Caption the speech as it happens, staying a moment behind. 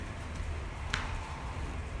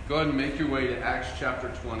Go ahead and make your way to Acts chapter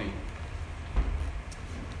 20.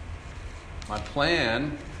 My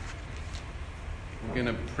plan, we're going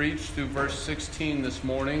to preach through verse 16 this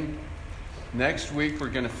morning. Next week, we're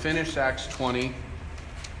going to finish Acts 20.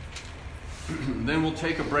 Then we'll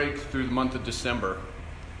take a break through the month of December.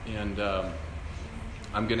 And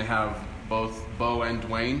I'm going to have both Bo and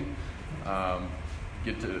Dwayne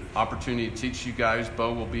get the opportunity to teach you guys.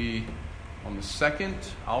 Bo will be on the 2nd.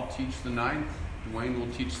 I'll teach the 9th. Dwayne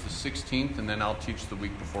will teach the 16th. And then I'll teach the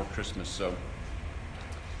week before Christmas. So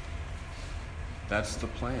that's the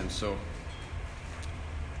plan. So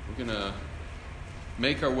we're going to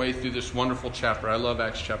make our way through this wonderful chapter. I love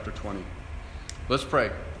Acts chapter 20. Let's pray.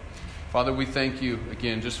 Father, we thank you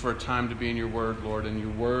again just for a time to be in your word, Lord. And your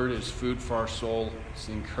word is food for our soul. It's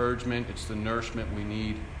the encouragement. It's the nourishment we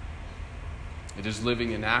need. It is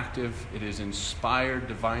living and active. It is inspired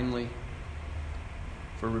divinely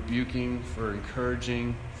for rebuking, for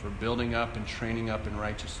encouraging, for building up and training up in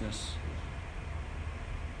righteousness.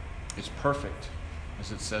 It's perfect,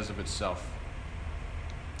 as it says of itself.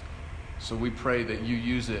 So we pray that you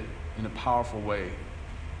use it in a powerful way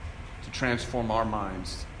to transform our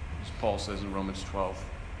minds, as Paul says in Romans 12,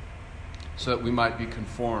 so that we might be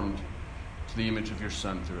conformed to the image of your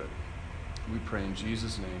Son through it. We pray in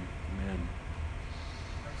Jesus' name. Amen.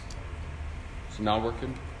 So now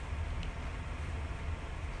working?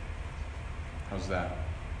 How's that?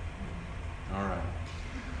 All right.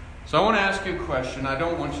 So I want to ask you a question. I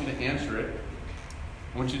don't want you to answer it.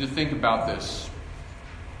 I want you to think about this.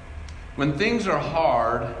 When things are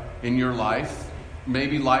hard in your life,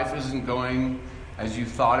 maybe life isn't going as you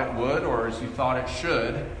thought it would or as you thought it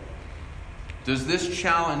should, does this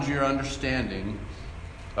challenge your understanding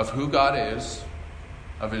of who God is,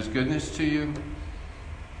 of His goodness to you?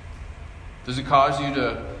 Does it cause you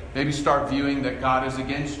to maybe start viewing that God is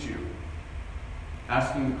against you?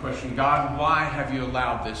 Asking the question, God, why have you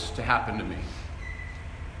allowed this to happen to me?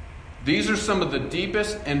 These are some of the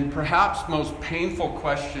deepest and perhaps most painful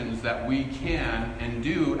questions that we can and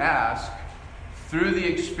do ask through the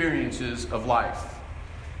experiences of life.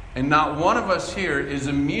 And not one of us here is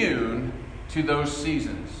immune to those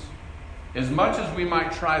seasons. As much as we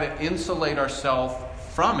might try to insulate ourselves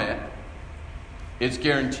from it, it's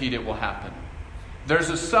guaranteed it will happen. There's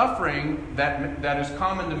a suffering that is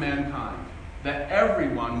common to mankind, that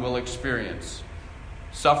everyone will experience.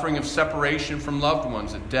 Suffering of separation from loved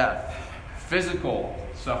ones at death, physical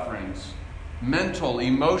sufferings, mental,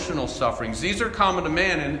 emotional sufferings. These are common to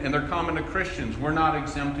man and they're common to Christians. We're not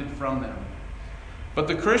exempted from them. But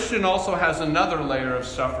the Christian also has another layer of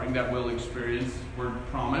suffering that we'll experience, we're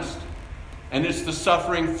promised, and it's the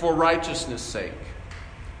suffering for righteousness' sake.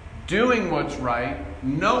 Doing what's right,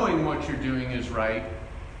 knowing what you're doing is right,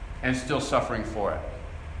 and still suffering for it.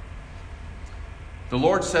 The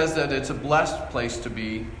Lord says that it's a blessed place to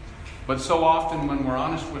be, but so often when we're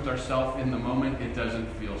honest with ourselves in the moment, it doesn't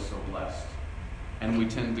feel so blessed. And we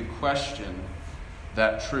tend to question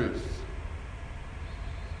that truth.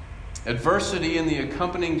 Adversity and the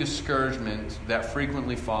accompanying discouragement that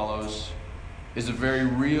frequently follows is a very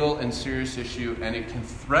real and serious issue, and it can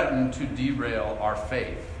threaten to derail our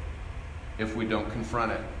faith if we don't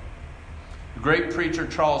confront it. The great preacher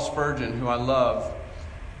Charles Spurgeon, who I love,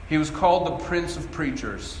 he was called the Prince of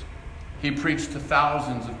Preachers. He preached to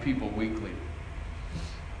thousands of people weekly.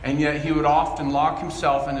 And yet he would often lock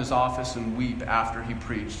himself in his office and weep after he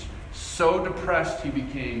preached. So depressed he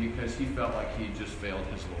became because he felt like he just failed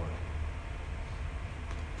his Lord.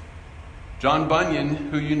 John Bunyan,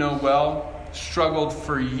 who you know well, struggled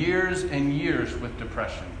for years and years with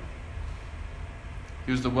depression.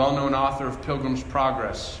 He was the well-known author of Pilgrim's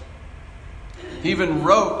Progress. He even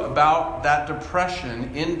wrote about that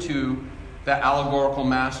depression into that allegorical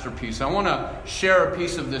masterpiece. I want to share a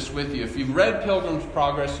piece of this with you. If you've read Pilgrim's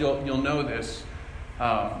Progress, you'll know this.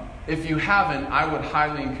 If you haven't, I would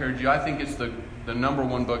highly encourage you. I think it's the number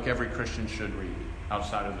one book every Christian should read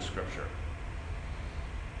outside of the Scripture.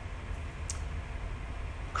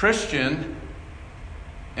 Christian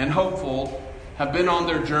and hopeful have been on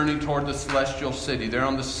their journey toward the celestial city. They're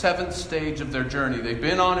on the 7th stage of their journey. They've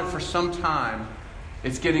been on it for some time.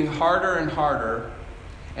 It's getting harder and harder,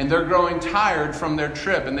 and they're growing tired from their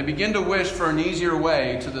trip, and they begin to wish for an easier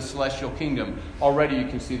way to the celestial kingdom. Already you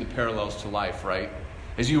can see the parallels to life, right?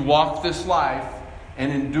 As you walk this life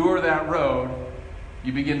and endure that road,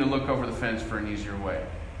 you begin to look over the fence for an easier way.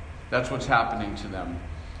 That's what's happening to them.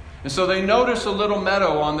 And so they notice a little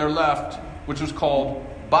meadow on their left, which was called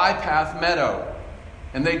Bypath Meadow.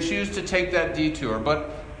 And they choose to take that detour.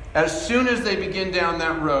 But as soon as they begin down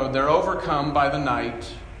that road, they're overcome by the night,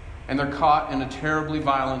 and they're caught in a terribly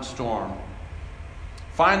violent storm.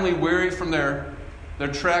 Finally, weary from their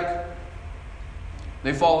trek,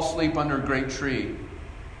 they fall asleep under a great tree.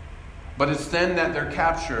 But it's then that they're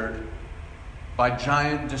captured by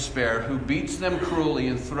Giant Despair, who beats them cruelly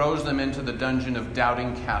and throws them into the dungeon of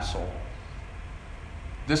Doubting Castle.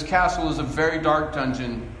 This castle is a very dark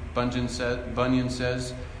dungeon, Bunyan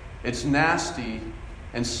says. It's nasty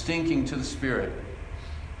and stinking to the spirit.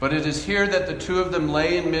 But it is here that the two of them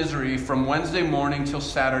lay in misery from Wednesday morning till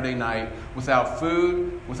Saturday night, without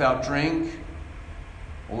food, without drink,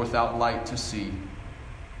 or without light to see.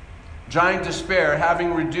 Giant Despair,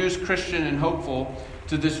 having reduced Christian and Hopeful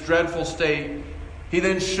to this dreadful state, he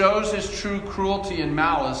then shows his true cruelty and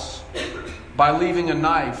malice by leaving a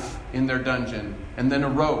knife in their dungeon, and then a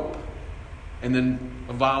rope, and then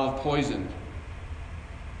a vial of poison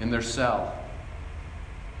in their cell,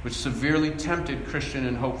 which severely tempted Christian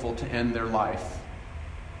and Hopeful to end their life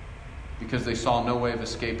because they saw no way of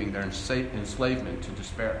escaping their enslavement to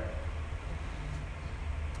despair.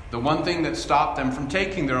 The one thing that stopped them from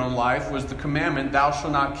taking their own life was the commandment, "Thou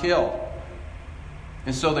shalt not kill."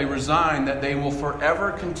 And so they resign that they will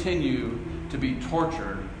forever continue to be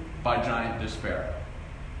tortured by Giant Despair.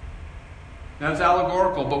 Now, it's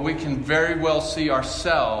allegorical, but we can very well see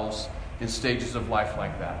ourselves in stages of life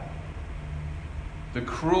like that. The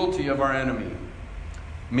cruelty of our enemy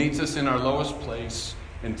meets us in our lowest place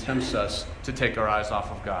and tempts us to take our eyes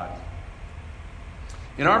off of God.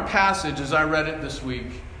 In our passage, as I read it this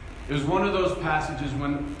week, it was one of those passages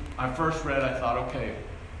when I first read, I thought, okay,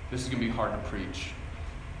 this is going to be hard to preach.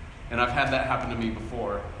 And I've had that happen to me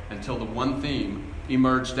before, until the one theme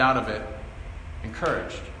emerged out of it: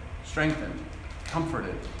 encouraged, strengthened,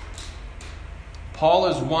 comforted. Paul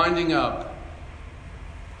is winding up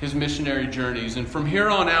his missionary journeys, and from here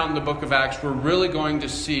on out in the book of Acts, we're really going to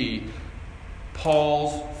see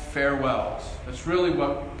Paul's farewells. That's really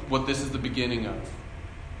what this is the beginning of.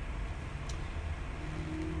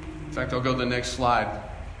 In fact, I'll go to the next slide.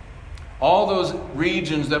 All those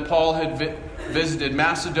regions that Paul had visited,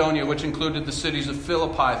 Macedonia, which included the cities of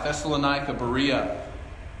Philippi, Thessalonica, Berea,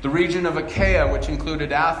 the region of Achaia, which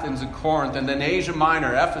included Athens and Corinth, and then Asia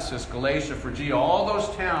Minor, Ephesus, Galatia, Phrygia, all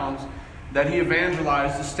those towns that he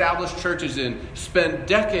evangelized, established churches in, spent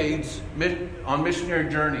decades on missionary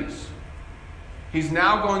journeys. He's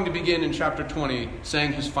now going to begin in chapter 20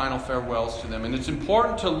 saying his final farewells to them. And it's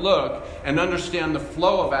important to look and understand the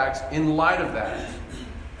flow of Acts in light of that.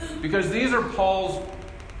 Because these are Paul's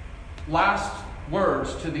last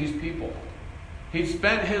words to these people. He'd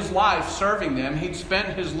spent his life serving them. He'd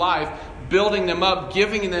spent his life building them up,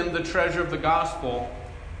 giving them the treasure of the gospel.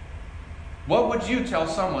 What would you tell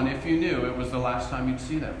someone if you knew it was the last time you'd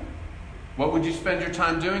see them? What would you spend your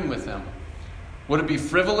time doing with them? Would it be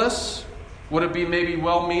frivolous? Would it be maybe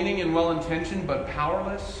well-meaning and well-intentioned but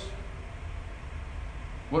powerless?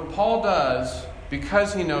 What Paul does,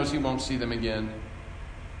 because he knows he won't see them again,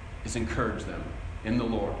 is encourage them in the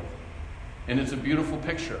Lord. And it's a beautiful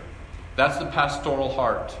picture. That's the pastoral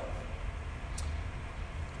heart.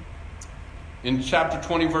 In chapter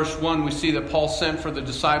 20, verse 1, we see that Paul sent for the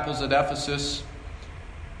disciples at Ephesus.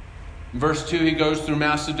 In verse 2, he goes through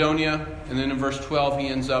Macedonia. And then in verse 12, he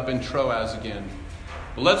ends up in Troas again.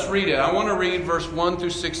 But let's read it. I want to read verse 1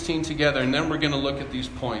 through 16 together. And then we're going to look at these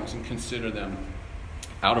points and consider them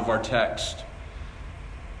out of our text.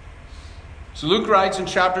 So Luke writes in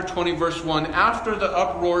chapter 20, verse 1, after the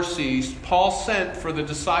uproar ceased, Paul sent for the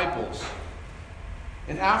disciples.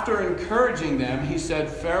 And after encouraging them, he said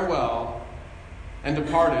farewell and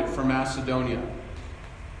departed for Macedonia.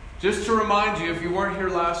 Just to remind you, if you weren't here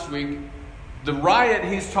last week, the riot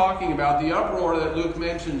he's talking about, the uproar that Luke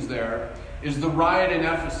mentions there, is the riot in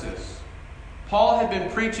Ephesus. Paul had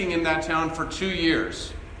been preaching in that town for 2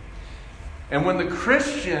 years. And when the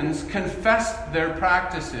Christians confessed their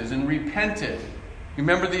practices and repented,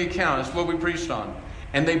 remember the account, it's what we preached on,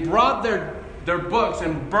 and they brought their books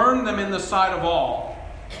and burned them in the sight of all,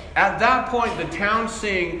 at that point the town's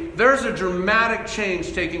seeing there's a dramatic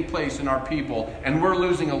change taking place in our people, and we're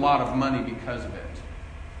losing a lot of money because of it.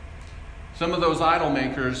 Some of those idol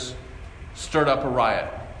makers stirred up a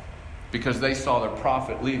riot because they saw their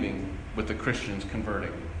prophet leaving with the Christians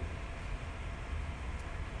converting.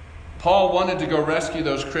 Paul wanted to go rescue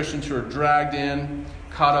those Christians who were dragged in,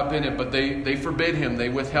 caught up in it, but they forbid him. They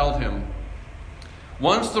withheld him.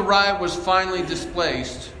 Once the riot was finally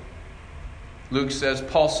displaced, Luke says,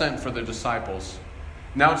 Paul sent for the disciples.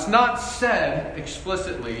 Now, it's not said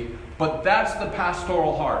explicitly, but that's the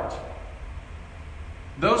pastoral heart.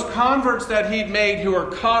 Those converts that he'd made who were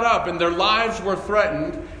caught up and their lives were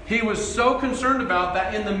threatened, he was so concerned about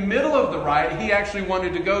that in the middle of the riot, he actually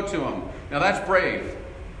wanted to go to them. Now, that's brave.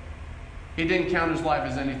 He didn't count his life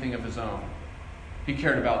as anything of his own. He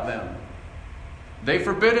cared about them. They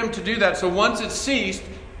forbid him to do that. So once it ceased,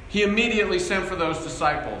 he immediately sent for those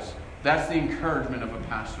disciples. That's the encouragement of a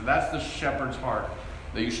pastor. That's the shepherd's heart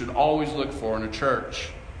that you should always look for in a church.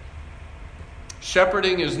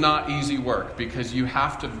 Shepherding is not easy work because you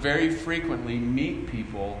have to very frequently meet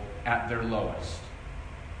people at their lowest.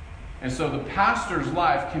 And so the pastor's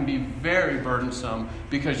life can be very burdensome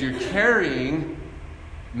because you're carrying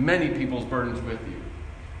many people's burdens with you.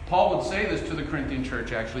 Paul would say this to the Corinthian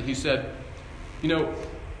church, actually. He said,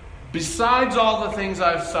 besides all the things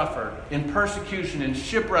I've suffered in persecution and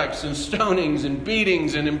shipwrecks and stonings and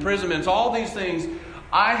beatings and imprisonments, all these things,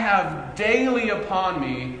 I have daily upon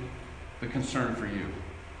me the concern for you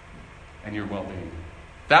and your well-being.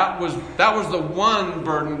 That was the one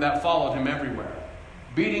burden that followed him everywhere.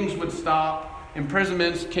 Beatings would stop,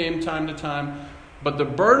 imprisonments came time to time, but the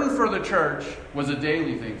burden for the church was a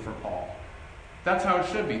daily thing for Paul. That's how it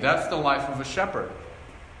should be. That's the life of a shepherd.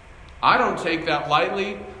 I don't take that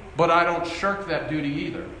lightly, but I don't shirk that duty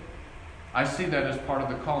either. I see that as part of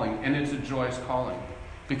the calling, and it's a joyous calling.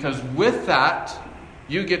 Because with that,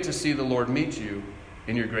 you get to see the Lord meet you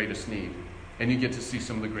in your greatest need. And you get to see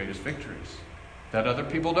some of the greatest victories that other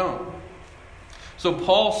people don't. So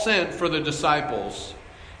Paul sent for the disciples,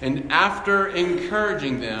 and after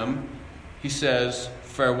encouraging them, he says,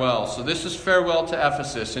 farewell. So this is farewell to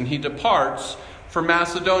Ephesus, and he departs for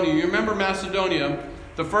Macedonia. You remember Macedonia?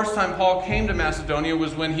 The first time Paul came to Macedonia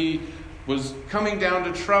was when he was coming down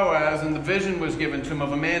to Troas, and the vision was given to him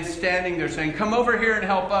of a man standing there saying, come over here and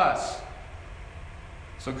help us.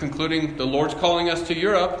 So concluding, the Lord's calling us to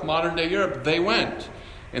Europe, modern day Europe, they went.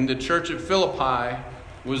 And the church at Philippi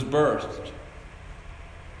was birthed.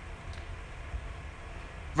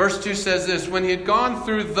 Verse 2 says this, when he had gone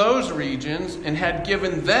through those regions and had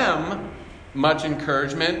given them much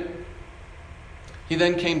encouragement, he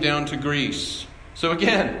then came down to Greece. So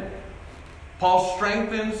again, Paul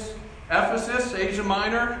strengthens Ephesus, Asia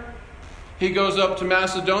Minor. He goes up to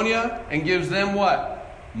Macedonia and gives them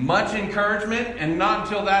what? Much encouragement. And not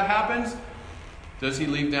until that happens does he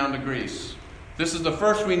leave down to Greece. This is the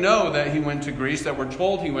first we know that he went to Greece, that we're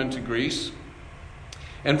told he went to Greece.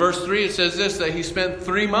 In verse 3 it says this, that he spent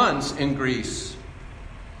 3 months in Greece.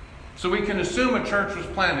 So we can assume a church was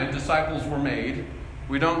planted, disciples were made.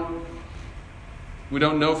 We don't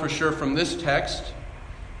know for sure from this text.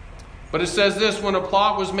 But it says this, when a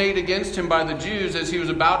plot was made against him by the Jews as he was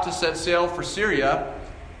about to set sail for Syria,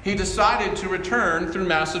 he decided to return through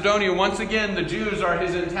Macedonia. Once again, the Jews are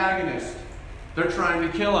his antagonists. They're trying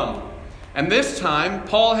to kill him. And this time,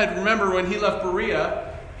 Paul had, remember when he left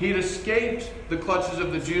Berea, he'd escaped the clutches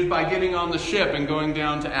of the Jews by getting on the ship and going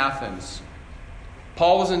down to Athens.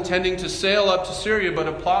 Paul was intending to sail up to Syria, but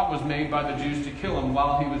a plot was made by the Jews to kill him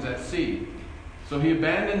while he was at sea. So he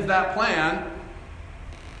abandons that plan,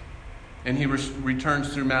 and he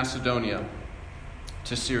returns through Macedonia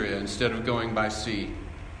to Syria instead of going by sea.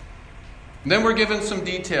 And then we're given some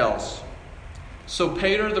details. So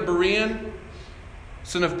Peter the Berean,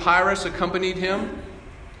 son of Pyrrhus, accompanied him,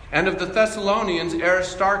 and of the Thessalonians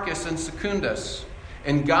Aristarchus and Secundus,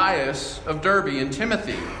 and Gaius of Derbe and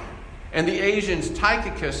Timothy, and the Asians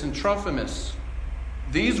Tychicus and Trophimus.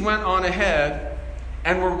 These went on ahead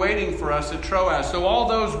and were waiting for us at Troas. So all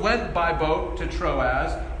those went by boat to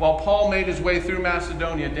Troas, while Paul made his way through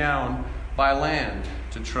Macedonia down by land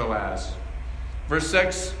to Troas. Verse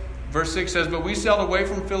 6 says, but we sailed away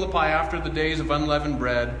from Philippi after the days of unleavened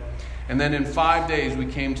bread, and then in 5 days we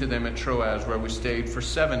came to them at Troas, where we stayed for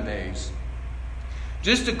 7 days.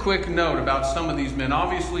 Just a quick note about some of these men.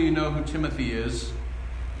 Obviously you know who Timothy is.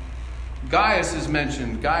 Gaius is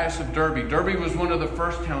mentioned, Gaius of Derbe. Derbe was one of the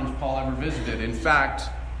first towns Paul ever visited. In fact,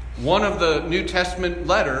 one of the New Testament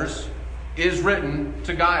letters is written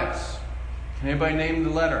to Gaius. Can anybody name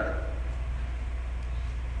the letter?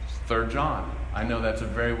 It's 3 John. I know that's a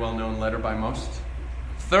very well-known letter by most.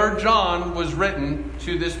 3 John was written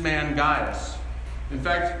to this man Gaius. In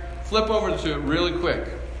fact, flip over to it really quick.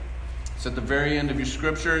 It's at the very end of your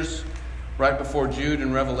scriptures, right before Jude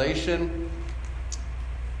and Revelation.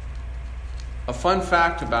 A fun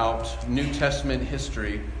fact about New Testament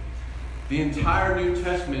history: the entire New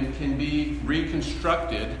Testament can be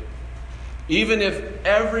reconstructed. Even if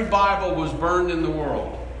every Bible was burned in the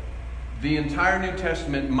world, the entire New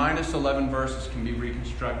Testament minus 11 verses can be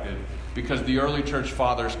reconstructed because the early church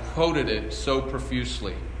fathers quoted it so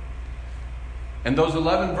profusely. And those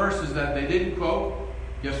 11 verses that they didn't quote,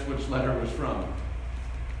 guess which letter it was from?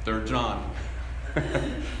 3 John.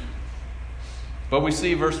 But we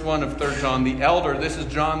see verse 1 of 3 John, the elder, this is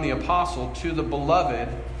John the apostle, to the beloved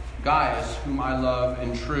Gaius, whom I love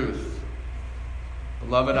in truth.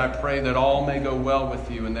 Beloved, I pray that all may go well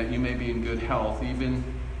with you and that you may be in good health, even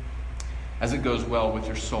as it goes well with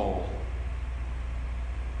your soul.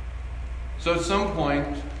 So at some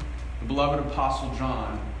point, the beloved Apostle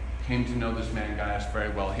John came to know this man Gaius very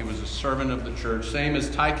well. He was a servant of the church, same as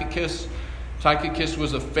Tychicus. Tychicus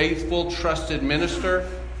was a faithful, trusted minister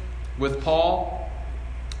with Paul.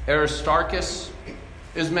 Aristarchus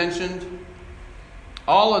is mentioned.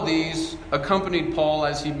 All of these accompanied Paul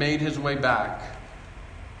as he made his way back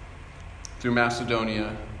through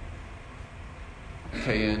Macedonia,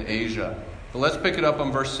 Achaia, and Asia. But let's pick it up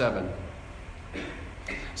on verse 7.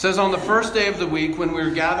 It says, on the first day of the week, when we were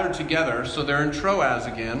gathered together, so they're in Troas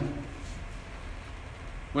again,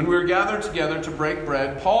 when we were gathered together to break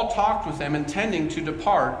bread, Paul talked with them, intending to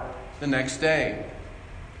depart the next day.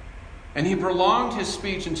 And he prolonged his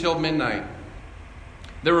speech until midnight.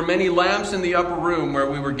 There were many lamps in the upper room where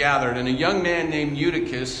we were gathered, and a young man named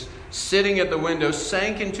Eutychus, sitting at the window,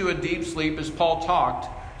 sank into a deep sleep as Paul talked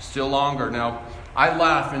still longer. Now, I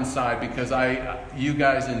laugh inside because you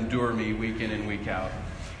guys endure me week in and week out.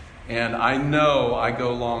 And I know I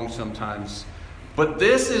go long sometimes. But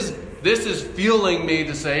this is fueling me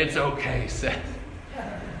to say, it's okay, Seth.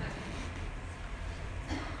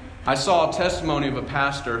 I saw a testimony of a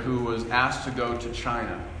pastor who was asked to go to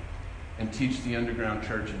China and teach the underground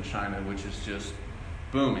church in China, which is just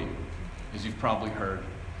booming, as you've probably heard.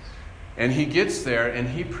 And he gets there and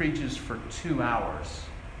he preaches for 2 hours.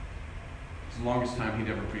 It's the longest time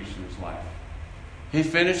he'd ever preached in his life. He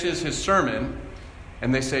finishes his sermon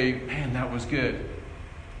and they say, man, that was good.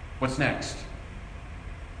 What's next?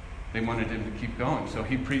 They wanted him to keep going. So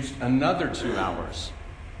he preached another 2 hours.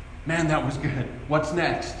 Man, that was good. What's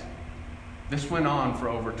next? This went on for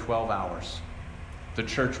over 12 hours. The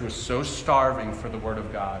church was so starving for the Word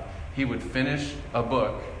of God, he would finish a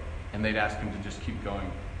book and they'd ask him to just keep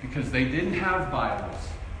going because they didn't have Bibles.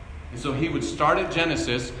 And so he would start at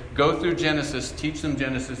Genesis, go through Genesis, teach them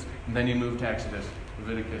Genesis, and then he'd move to Exodus,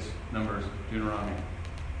 Leviticus, Numbers, Deuteronomy.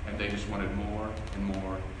 And they just wanted more and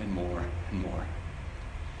more and more and more.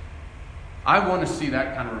 I want to see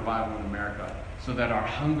that kind of revival in America so that our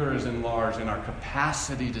hunger is enlarged and our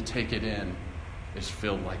capacity to take it in is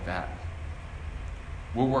filled like that.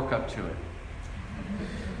 We'll work up to it.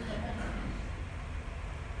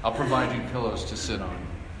 I'll provide you pillows to sit on.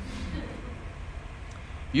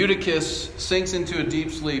 Eutychus sinks into a deep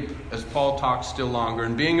sleep as Paul talks still longer,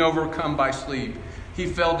 and being overcome by sleep, he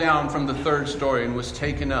fell down from the 3rd story and was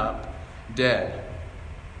taken up dead.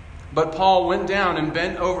 But Paul went down and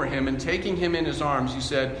bent over him, and taking him in his arms, he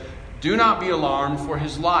said, do not be alarmed, for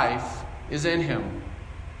his life is in him.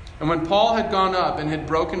 And when Paul had gone up and had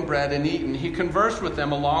broken bread and eaten, he conversed with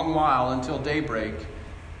them a long while until daybreak,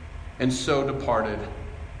 and so departed.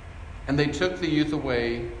 And they took the youth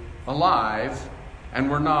away alive, and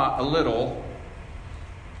were not a little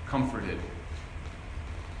comforted.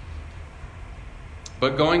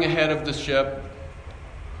 But going ahead of the ship,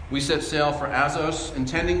 we set sail for Assos,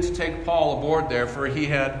 intending to take Paul aboard there, for he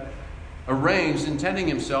had arranged, intending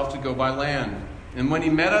himself to go by land. And when he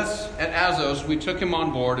met us at Assos, we took him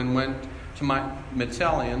on board and went to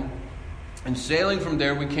Mytilene. And sailing from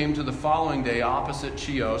there, we came to the following day opposite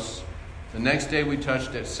Chios. The next day we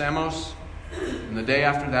touched at Samos, and the day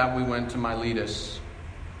after that we went to Miletus.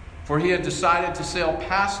 For he had decided to sail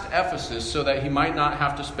past Ephesus so that he might not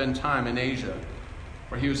have to spend time in Asia.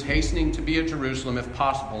 For he was hastening to be at Jerusalem, if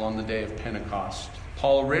possible, on the day of Pentecost.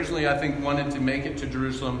 Paul originally, I think, wanted to make it to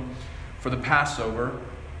Jerusalem for the Passover.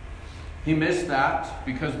 He missed that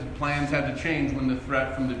because the plans had to change when the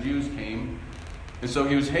threat from the Jews came. And so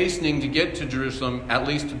he was hastening to get to Jerusalem, at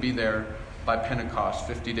least to be there by Pentecost,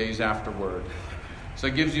 50 days afterward. So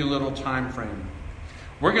it gives you a little time frame.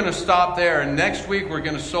 We're going to stop there, and next week we're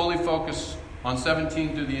going to solely focus on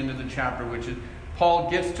 17 through the end of the chapter, which is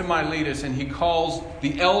Paul gets to Miletus and he calls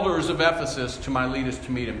the elders of Ephesus to Miletus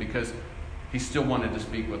to meet him because he still wanted to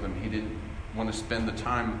speak with them. He didn't want to spend the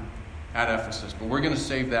time at Ephesus. But we're going to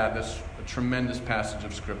save that. That's a tremendous passage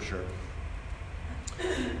of Scripture.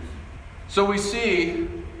 So we see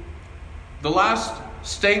the last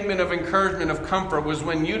statement of encouragement, of comfort, was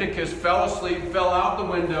when Eutychus fell asleep, fell out the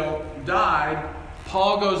window, died.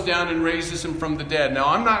 Paul goes down and raises him from the dead. Now,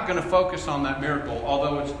 I'm not going to focus on that miracle,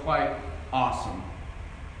 although it's quite awesome.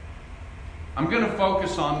 I'm going to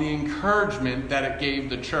focus on the encouragement that it gave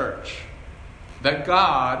the church, that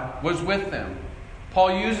God was with them.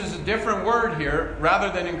 Paul uses a different word here.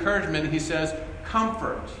 Rather than encouragement, he says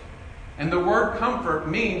comfort. And the word comfort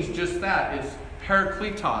means just that. It's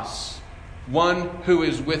parakletos, one who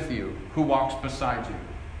is with you, who walks beside you.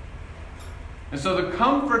 And so the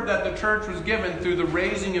comfort that the church was given through the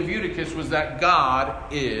raising of Eutychus was that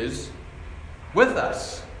God is with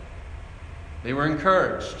us. They were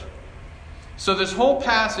encouraged. So this whole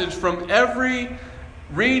passage, from every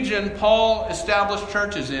region Paul established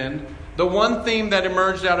churches in, the one theme that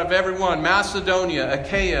emerged out of every one, Macedonia,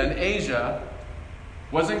 Achaia, and Asia,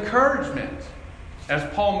 was encouragement.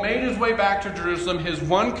 As Paul made his way back to Jerusalem, his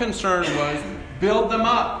one concern was build them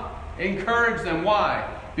up, encourage them.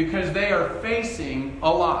 Why? Because they are facing a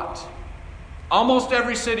lot. Almost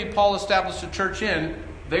every city Paul established a church in,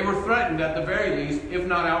 they were threatened at the very least, if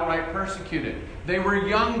not outright persecuted. They were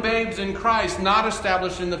young babes in Christ, not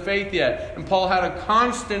established in the faith yet. And Paul had a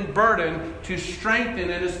constant burden to strengthen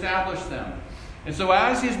and establish them. And so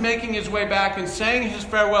as he's making his way back and saying his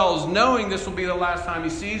farewells, knowing this will be the last time he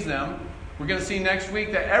sees them, we're going to see next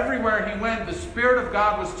week that everywhere he went, the Spirit of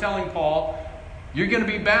God was telling Paul, you're going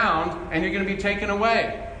to be bound and you're going to be taken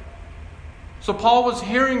away. So Paul was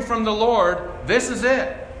hearing from the Lord, this is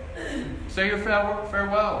it. Say your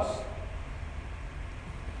farewells.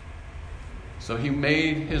 So he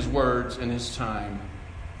made his words and his time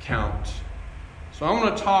count. So I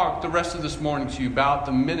want to talk the rest of this morning to you about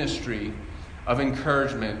the ministry of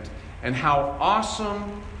encouragement and how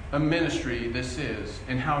awesome a ministry this is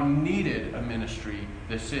and how needed a ministry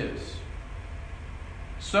this is.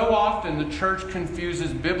 So often the church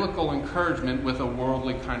confuses biblical encouragement with a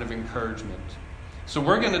worldly kind of encouragement. So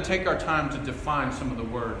we're going to take our time to define some of the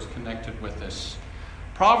words connected with this.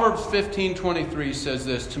 Proverbs 15:23 says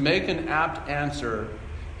this, to make an apt answer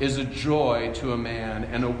is a joy to a man,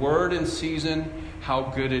 and a word in season, how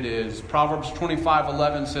good it is. Proverbs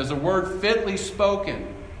 25:11 says, a word fitly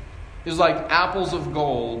spoken is like apples of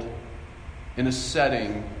gold in a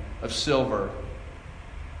setting of silver.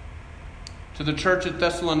 To the church at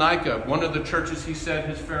Thessalonica, one of the churches he said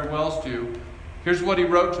his farewells to, here's what he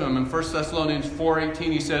wrote to them in 1 Thessalonians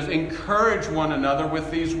 4:18. He says, encourage one another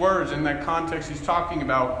with these words. In that context, he's talking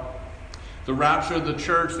about the rapture of the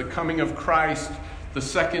church, the coming of Christ, the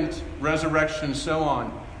second resurrection, and so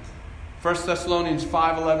on. 1 Thessalonians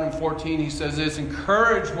 5:11 and 14, he says this,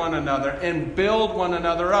 encourage one another and build one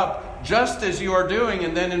another up, just as you are doing.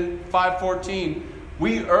 And then in 5:14,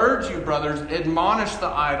 we urge you, brothers, admonish the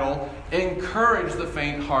idle, encourage the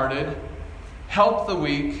faint-hearted, help the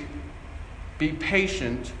weak, be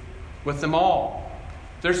patient with them all.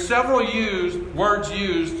 There's several words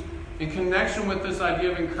used in connection with this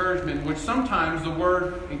idea of encouragement, which sometimes the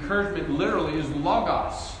word encouragement literally is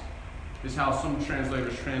logos, is how some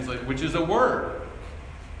translators translate, which is a word.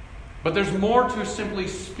 But there's more to simply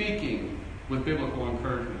speaking with biblical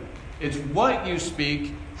encouragement. It's what you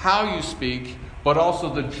speak, how you speak, but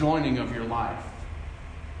also the joining of your life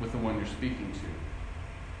with the one you're speaking to.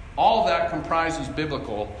 All of that comprises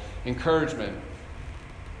biblical encouragement.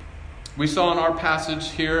 We saw in our passage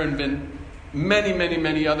here and in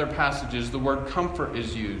many other passages, the word comfort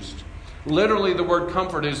is used. Literally, the word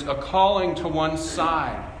comfort is a calling to one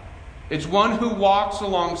side. It's one who walks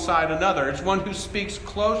alongside another. It's one who speaks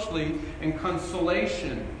closely in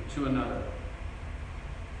consolation to another.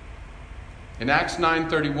 In Acts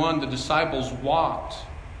 9:31, the disciples walked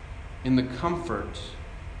in the comfort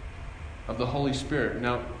of the Holy Spirit.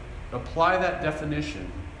 Now, apply that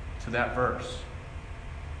definition to that verse.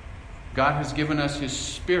 God has given us His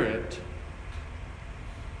Spirit.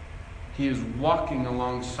 He is walking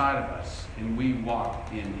alongside of us, and we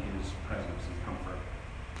walk in His presence and comfort.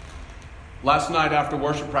 Last night after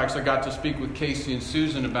worship practice, I got to speak with Casey and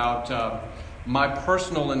Susan about my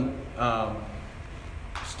personal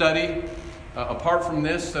study. Apart from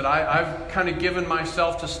this, that I've kind of given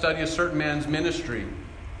myself to study a certain man's ministry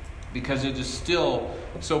because it is still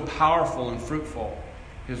so powerful and fruitful,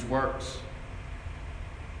 his works.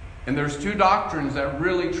 And there's two doctrines that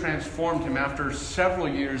really transformed him after several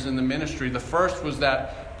years in the ministry. The first was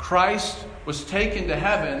that Christ was taken to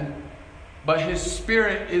heaven, but His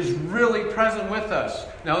Spirit is really present with us.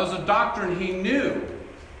 Now, there's a doctrine he knew.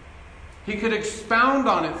 He could expound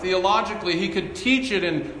on it theologically. He could teach it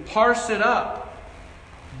and parse it up.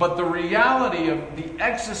 But the reality of the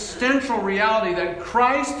existential reality that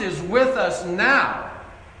Christ is with us now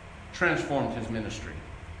transformed his ministry.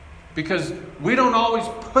 Because we don't always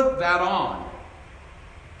put that on,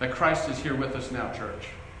 that Christ is here with us now, church.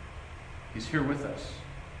 He's here with us.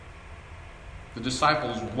 The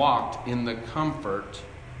disciples walked in the comfort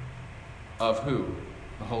of who?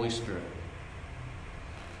 The Holy Spirit.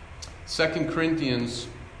 2 Corinthians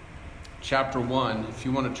chapter 1, if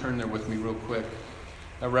you want to turn there with me real quick.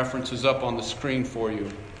 That reference is up on the screen for you.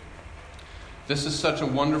 This is such a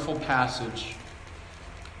wonderful passage.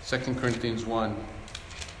 2 Corinthians 1.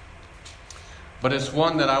 but it's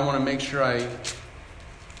one that I want to make sure I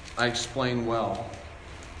explain well.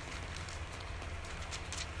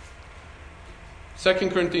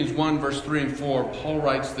 2 Corinthians 1, verse 3 and 4, Paul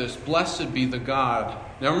writes this, "Blessed be the God."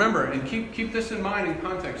 Now remember, and keep this in mind in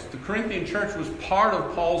context, the Corinthian church was part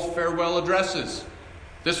of Paul's farewell addresses.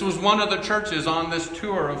 This was one of the churches on this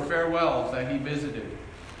tour of farewells that he visited.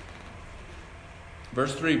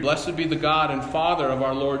 Verse 3, "Blessed be the God and Father of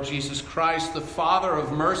our Lord Jesus Christ, the Father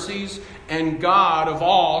of mercies and God of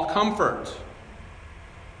all comfort,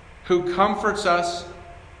 who comforts us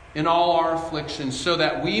in all our afflictions, so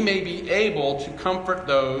that we may be able to comfort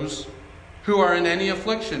those who are in any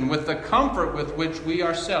affliction with the comfort with which we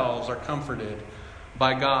ourselves are comforted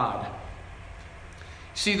by God."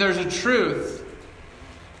 See, there's a truth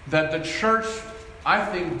that the church, I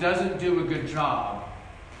think, doesn't do a good job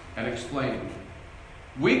at explaining.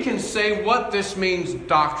 We can say what this means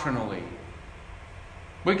doctrinally.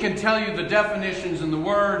 We can tell you the definitions and the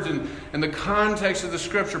words and the context of the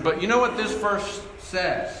Scripture. But you know what this verse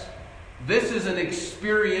says? This is an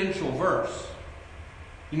experiential verse.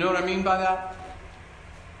 You know what I mean by that?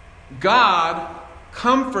 God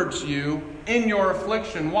comforts you in your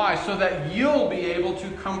affliction. Why? So that you'll be able to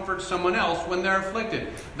comfort someone else when they're afflicted.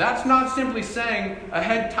 That's not simply saying a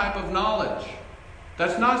head type of knowledge.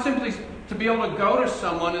 That's not simply to be able to go to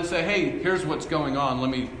someone and say, "Hey, here's what's going on. Let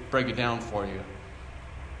me break it down for you."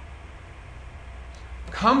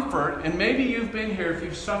 Comfort, and maybe you've been here if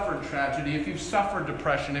you've suffered tragedy, if you've suffered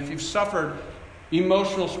depression, if you've suffered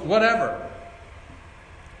emotional, whatever.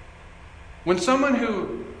 When someone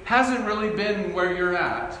who hasn't really been where you're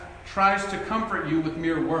at tries to comfort you with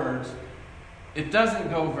mere words, it doesn't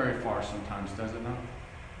go very far sometimes, does it not?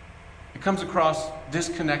 It comes across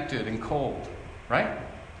disconnected and cold, right?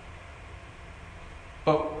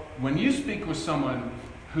 But when you speak with someone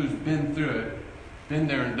who's been through it, been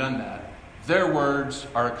there and done that, their words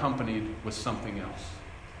are accompanied with something else,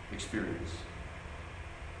 experience.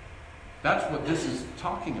 That's what this is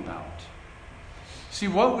talking about. See,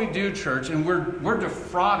 what we do, church, and we're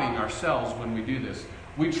defrauding ourselves when we do this.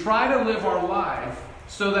 We try to live our life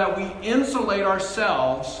so that we insulate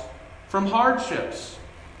ourselves from hardships.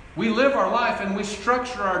 We live our life and we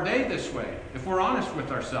structure our day this way, if we're honest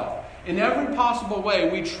with ourselves. In every possible way,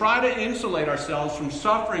 we try to insulate ourselves from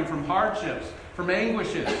suffering, from hardships, from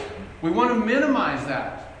anguishes. We want to minimize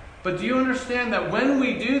that. But do you understand that when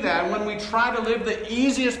we do that, when we try to live the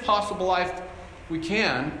easiest possible life we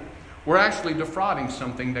can, we're actually defrauding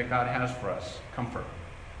something that God has for us, comfort.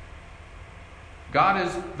 God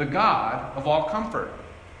is the God of all comfort.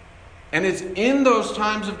 And it's in those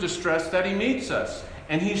times of distress that He meets us.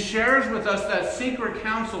 And He shares with us that secret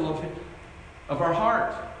counsel of our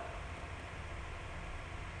heart.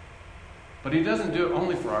 But He doesn't do it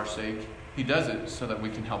only for our sake. He does it so that we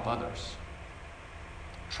can help others.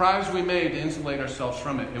 Try as we may to insulate ourselves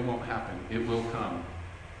from it, it won't happen. It will come.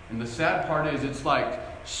 And the sad part is, it's like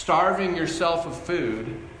starving yourself of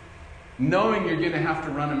food, knowing you're going to have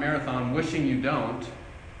to run a marathon, wishing you don't,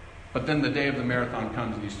 but then the day of the marathon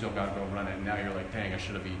comes and you still got to go run it, and now you're like, dang, I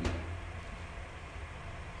should have eaten.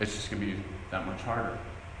 It's just going to be that much harder.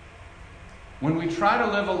 When we try to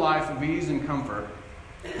live a life of ease and comfort,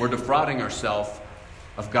 we're defrauding ourselves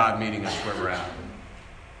of God meeting us where we're at.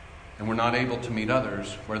 And we're not able to meet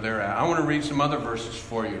others where they're at. I want to read some other verses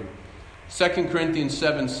for you. 2 Corinthians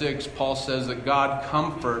 7:6, Paul says that God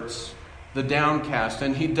comforts the downcast.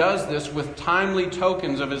 And He does this with timely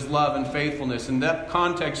tokens of His love and faithfulness. In that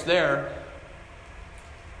context there,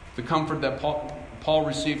 the comfort that Paul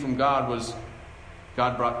received from God was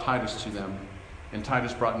God brought Titus to them. And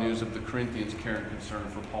Titus brought news of the Corinthians' care and concern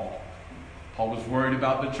for Paul. Paul was worried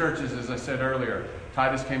about the churches, as I said earlier.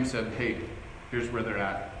 Titus came and said, "Hey, here's where they're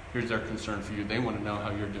at. Here's their concern for you. They want to know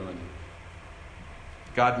how you're doing."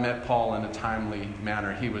 God met Paul in a timely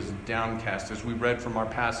manner. He was downcast. As we read from our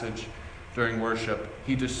passage during worship,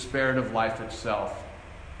 he despaired of life itself.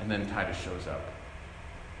 And then Titus shows up.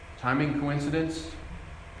 Timing coincidence?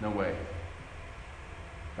 No way.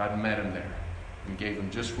 God met him there and gave him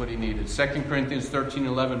just what he needed. 2 Corinthians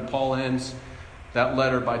 13:11, Paul ends that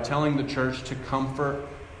letter by telling the church to comfort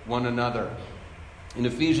one another. In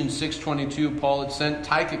Ephesians 6:22, Paul had sent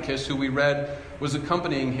Tychicus, who we read was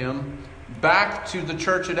accompanying him, back to the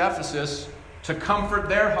church at Ephesus to comfort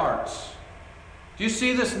their hearts. Do you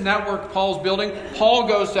see this network Paul's building? Paul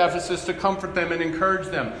goes to Ephesus to comfort them and encourage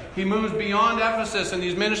them. He moves beyond Ephesus and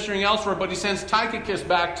he's ministering elsewhere, but he sends Tychicus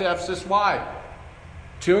back to Ephesus. Why?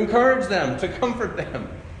 To encourage them, to comfort them,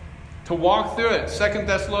 to walk through it. 2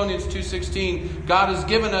 Thessalonians 2:16, God has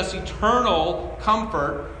given us eternal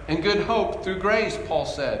comfort and good hope through grace, Paul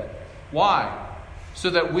said. Why? so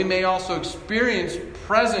that we may also experience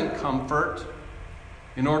present comfort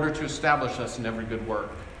in order to establish us in every good work.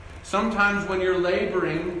 Sometimes when you're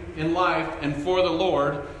laboring in life and for the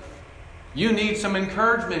Lord, you need some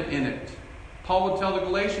encouragement in it. Paul would tell the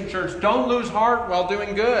Galatian church, don't lose heart while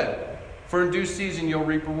doing good, for in due season you'll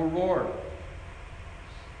reap a reward.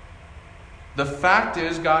 The fact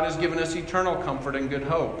is, God has given us eternal comfort and good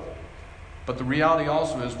hope. But the reality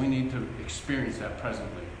also is we need to experience that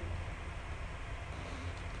presently.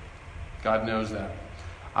 God knows that.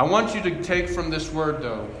 I want you to take from this word,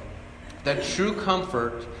 though, that true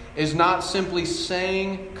comfort is not simply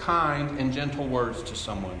saying kind and gentle words to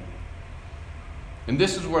someone. And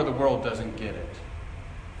this is where the world doesn't get it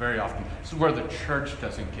very often. This is where the church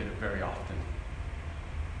doesn't get it very often.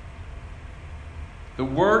 The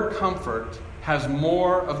word comfort has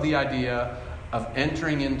more of the idea of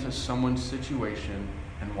entering into someone's situation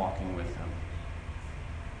and walking with them.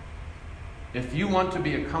 If you want to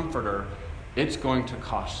be a comforter, it's going to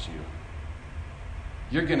cost you.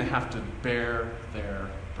 You're going to have to bear their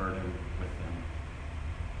burden with them.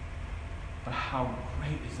 But how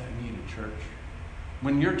great is that needed, church?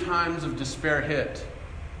 When your times of despair hit,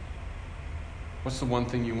 what's the one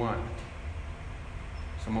thing you want?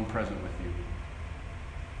 Someone present with you.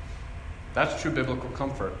 That's true biblical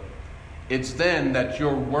comfort. It's then that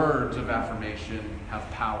your words of affirmation have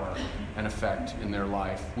power and effect in their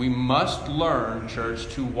life. We must learn, church,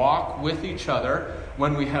 to walk with each other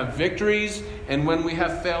when we have victories and when we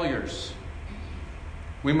have failures.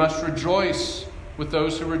 We must rejoice with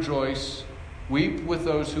those who rejoice, weep with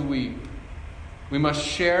those who weep. We must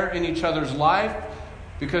share in each other's life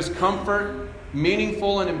because comfort,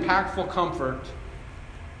 meaningful and impactful comfort,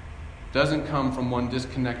 doesn't come from one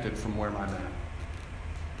disconnected from where I'm at.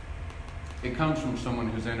 It comes from someone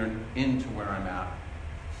who's entered into where I'm at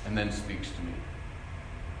and then speaks to me.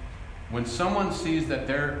 When someone sees that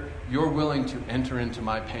you're willing to enter into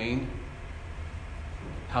my pain,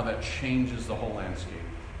 how that changes the whole landscape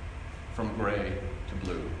from gray to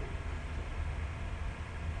blue.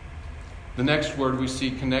 The next word we see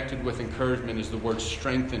connected with encouragement is the word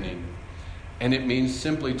strengthening. And it means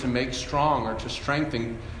simply to make strong or to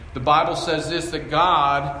strengthen. The Bible says this, that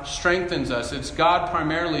God strengthens us. It's God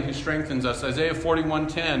primarily who strengthens us. Isaiah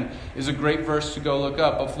 41:10 is a great verse to go look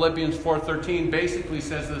up. But Philippians 4:13 basically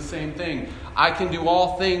says the same thing. I can do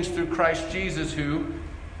all things through Christ Jesus who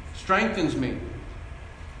strengthens me.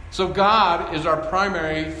 So God is our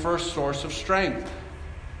primary first source of strength.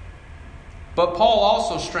 But Paul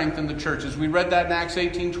also strengthened the churches. We read that in Acts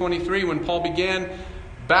 18:23 when Paul began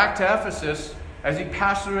back to Ephesus. As he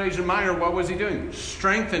passed through Asia Minor, what was he doing?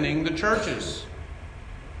 Strengthening the churches.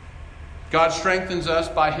 God strengthens us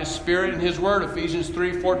by His Spirit and His Word. Ephesians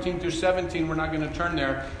 3:14-17. We're not going to turn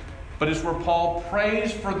there. But it's where Paul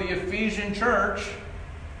prays for the Ephesian church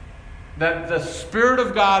that the Spirit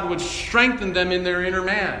of God would strengthen them in their inner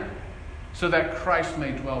man so that Christ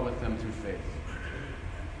may dwell with them through faith.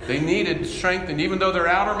 They needed strength, and even though their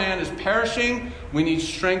outer man is perishing, we need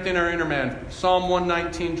strength in our inner man. Psalm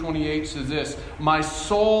 119:28 says this, my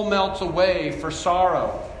soul melts away for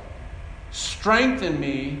sorrow. Strengthen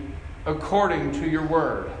me according to your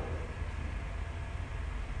word.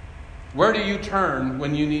 Where do you turn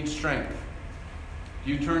when you need strength?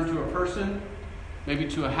 Do you turn to a person? Maybe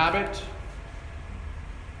to a habit?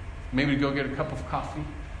 Maybe to go get a cup of coffee?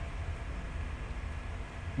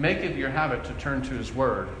 Make it your habit to turn to His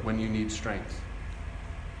Word when you need strength.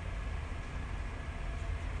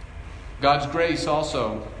 God's grace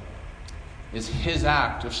also is His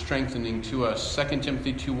act of strengthening to us. 2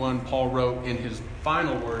 Timothy 2:1, Paul wrote in his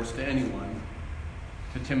final words to anyone,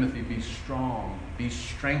 to Timothy, be strong, be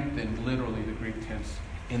strengthened, literally the Greek tense,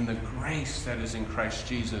 in the grace that is in Christ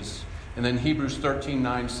Jesus. And then Hebrews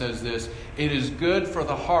 13:9 says this, it is good for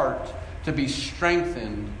the heart to be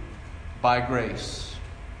strengthened by grace.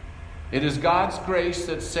 It is God's grace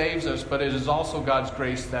that saves us, but it is also God's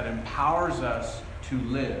grace that empowers us to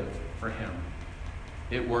live for Him.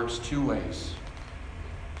 It works two ways.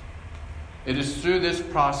 It is through this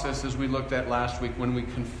process, as we looked at last week, when we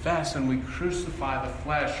confess and we crucify the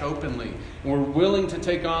flesh openly, and we're willing to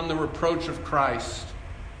take on the reproach of Christ,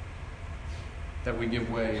 that we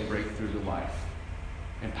give way and break through to life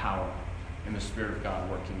and power and the Spirit of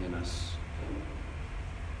God working in us.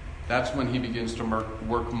 That's when He begins to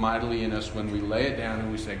work mightily in us, when we lay it down and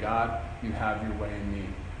we say, God, you have your way in me.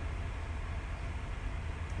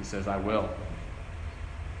 He says, I will.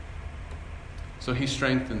 So He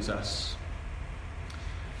strengthens us.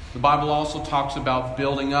 The Bible also talks about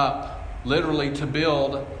building up, literally to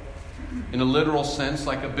build in a literal sense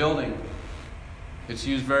like a building. It's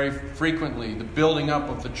used very frequently, the building up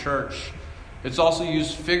of the church. It's also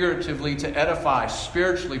used figuratively to edify,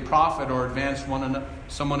 spiritually profit, or advance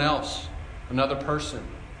someone else, another person.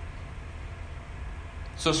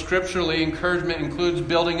 So scripturally, encouragement includes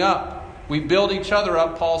building up. We build each other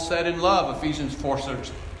up, Paul said, in love, Ephesians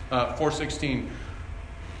 4:16.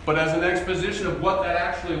 But as an exposition of what that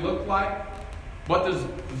actually looked like, what does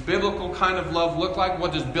biblical kind of love look like?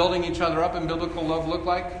 What does building each other up in biblical love look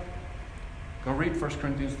like? Go read 1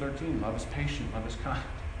 Corinthians 13. Love is patient, love is kind,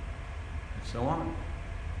 and so on.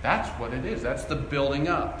 That's what it is. That's the building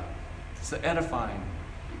up. It's the edifying.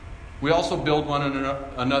 We also build one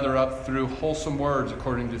another up through wholesome words,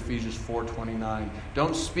 according to Ephesians 4:29.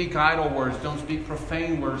 Don't speak idle words. Don't speak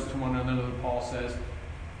profane words to one another, Paul says.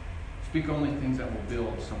 Speak only things that will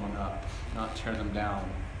build someone up, not tear them down.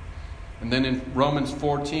 And then in Romans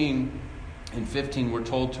 14 and 15, we're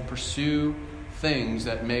told to pursue things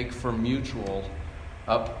that make for mutual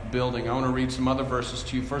upbuilding. I want to read some other verses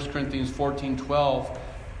to you. 1 Corinthians 14:12,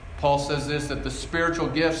 Paul says this, that the spiritual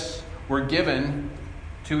gifts were given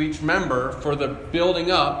to each member for the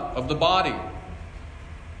building up of the body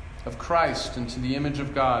of Christ into the image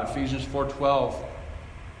of God. Ephesians 4:12.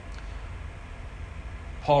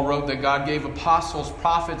 Paul wrote that God gave apostles,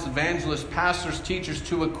 prophets, evangelists, pastors, teachers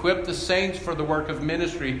to equip the saints for the work of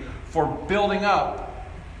ministry, for building up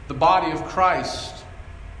the body of Christ.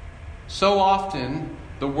 So often,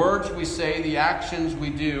 the words we say, the actions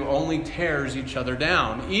we do, only tears each other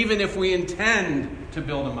down, even if we intend to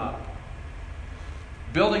build them up.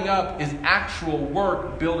 Building up is actual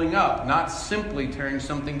work building up, not simply tearing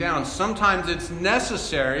something down. Sometimes it's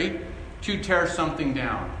necessary to tear something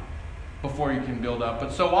down before you can build up.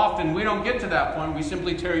 But so often we don't get to that point. We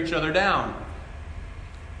simply tear each other down.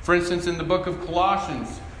 For instance, in the book of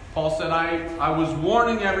Colossians, Paul said, I was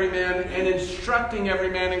warning every man and instructing every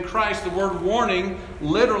man in Christ. The word warning,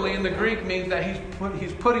 literally in the Greek, means that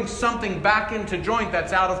he's putting something back into joint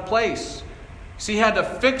that's out of place. See, he had to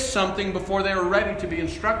fix something before they were ready to be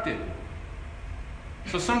instructed.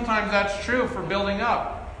 So sometimes that's true for building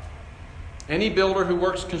up. Any builder who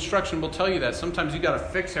works construction will tell you that. Sometimes you've got to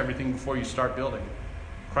fix everything before you start building.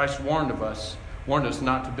 Christ warned us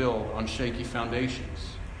not to build on shaky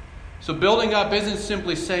foundations. So building up isn't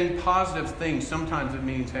simply saying positive things. Sometimes it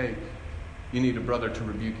means, hey, you need a brother to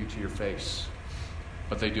rebuke you to your face.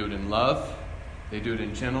 But they do it in love, they do it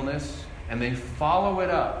in gentleness, and they follow it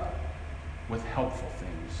up with helpful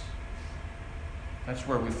things. That's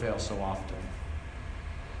where we fail so often.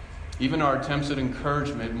 Even our attempts at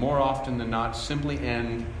encouragement, more often than not, simply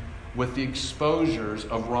end with the exposures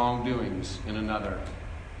of wrongdoings in another,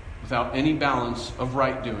 without any balance of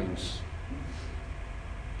right doings.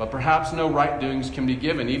 But perhaps no right doings can be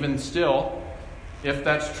given. Even still, if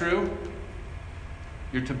that's true,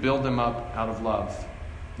 you're to build them up out of love,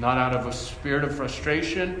 not out of a spirit of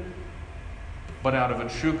frustration, but out of a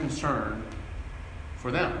true concern for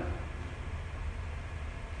them.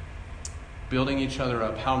 Building each other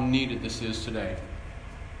up, how needed this is today.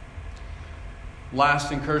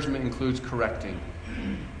 Last, encouragement includes correcting.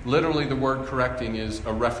 Literally, the word correcting is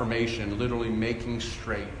a reformation, literally making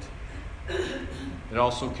straight. It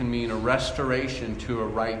also can mean a restoration to a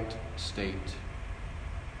right state.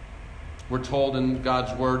 We're told in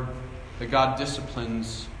God's word that God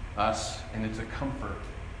disciplines us, and it's a comfort.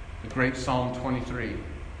 The great Psalm 23,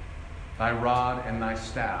 thy rod and thy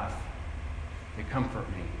staff, they comfort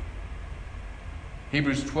me.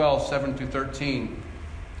 Hebrews 12, 7-13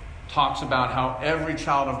 talks about how every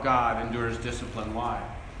child of God endures discipline. Why?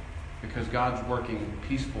 Because God's working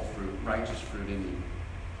peaceful fruit, righteous fruit in you.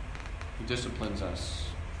 He disciplines us.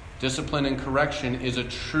 Discipline and correction is a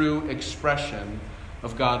true expression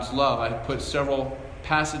of God's love. I put several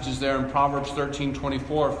passages there in Proverbs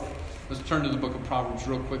 13:24. Let's turn to the book of Proverbs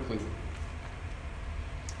real quickly.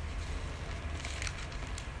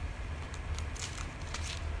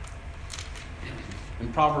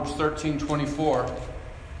 In Proverbs 13:24,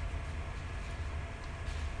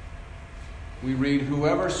 we read,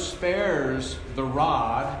 whoever spares the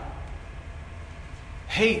rod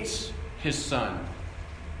hates his son.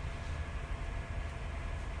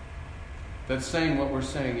 That's saying what we're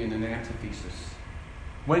saying in an antithesis.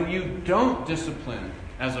 When you don't discipline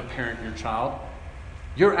as a parent your child,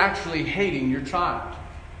 you're actually hating your child.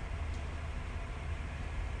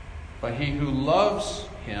 But he who loves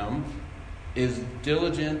him is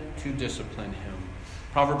diligent to discipline him.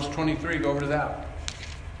 Proverbs 23, go over to that.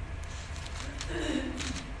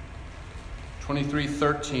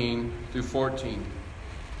 23:13-14.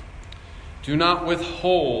 Do not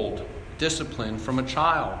withhold discipline from a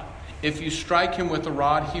child. If you strike him with the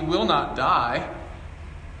rod, he will not die.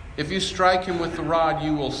 If you strike him with the rod,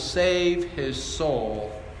 you will save his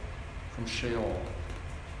soul from Sheol.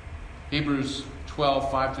 Hebrews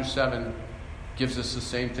 12, 5 through 7 gives us the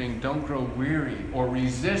same thing. Don't grow weary or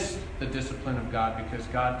resist the discipline of God, because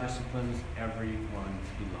God disciplines everyone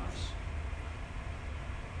he loves.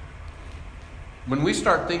 When we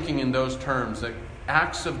start thinking in those terms, that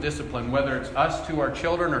acts of discipline, whether it's us to our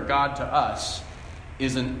children or God to us,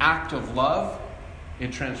 is an act of love,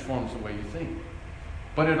 it transforms the way you think.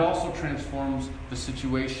 But it also transforms the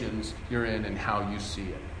situations you're in and how you see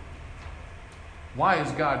it. Why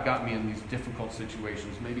has God got me in these difficult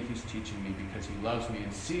situations? Maybe he's teaching me because he loves me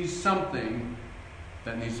and sees something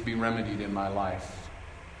that needs to be remedied in my life.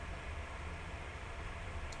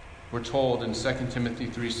 We're told in 2 Timothy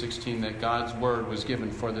 3:16 that God's word was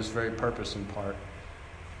given for this very purpose in part,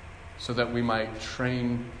 so that we might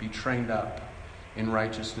be trained up in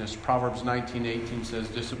righteousness. Proverbs 19:18 says,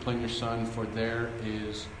 discipline your son, for there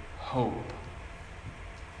is hope.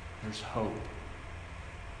 There's hope.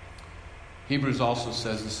 Hebrews also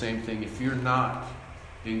says the same thing. If you're not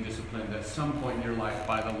being disciplined at some point in your life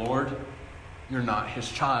by the Lord, you're not his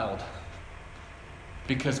child.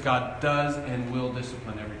 Because God does and will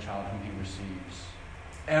discipline every child whom he receives.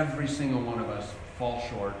 Every single one of us fall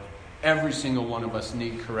short. Every single one of us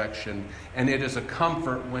need correction. And it is a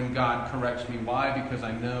comfort when God corrects me. Why? Because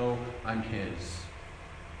I know I'm his.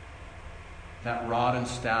 That rod and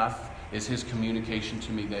staff is his communication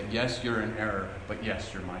to me that yes, you're in error, but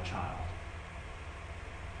yes, you're my child.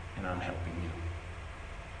 And I'm helping you.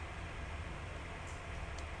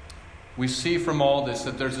 We see from all this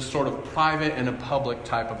that there's a sort of private and a public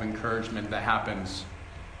type of encouragement that happens.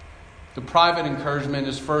 The private encouragement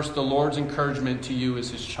is first the Lord's encouragement to you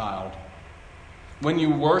as his child. When you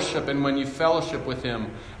worship and when you fellowship with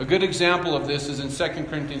him. A good example of this is in 2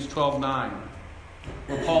 Corinthians 12:9,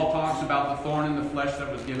 where Paul talks about the thorn in the flesh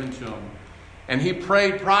that was given to him. And he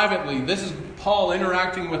prayed privately. This is Paul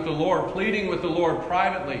interacting with the Lord, pleading with the Lord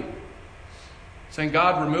privately, saying,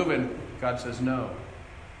 God, remove it. God says, no.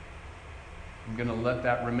 I'm going to let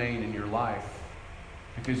that remain in your life.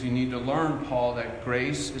 Because you need to learn, Paul, that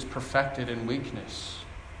grace is perfected in weakness.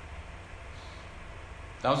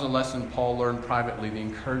 That was a lesson Paul learned privately, the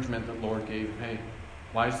encouragement that the Lord gave him. Hey,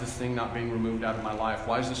 why is this thing not being removed out of my life?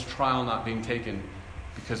 Why is this trial not being taken?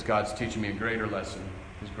 Because God's teaching me a greater lesson.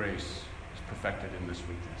 His grace is perfected in this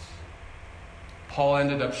weakness. Paul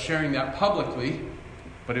ended up sharing that publicly,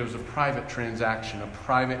 but it was a private transaction, a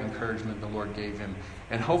private encouragement the Lord gave him.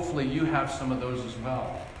 And hopefully you have some of those as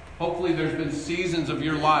well. Hopefully there's been seasons of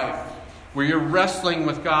your life where you're wrestling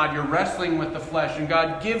with God, you're wrestling with the flesh, and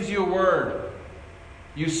God gives you a word.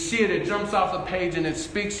 You see it, it jumps off the page, and it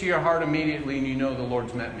speaks to your heart immediately, and you know the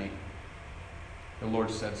Lord's met me. The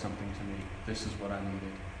Lord said something to me. This is what I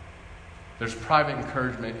needed. There's private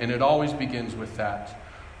encouragement, and it always begins with that.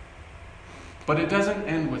 But it doesn't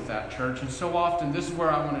end with that, church. And so often, this is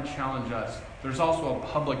where I want to challenge us. There's also a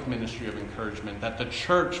public ministry of encouragement that the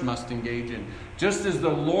church must engage in. Just as the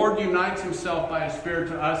Lord unites himself by his Spirit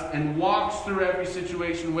to us and walks through every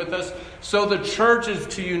situation with us, so the church is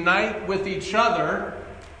to unite with each other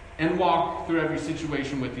and walk through every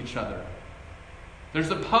situation with each other. There's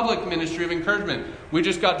the public ministry of encouragement. We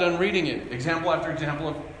just got done reading it. Example after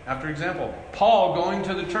example after example. Paul going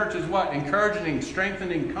to the church is what? Encouraging,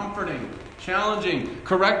 strengthening, comforting, challenging,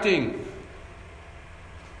 correcting.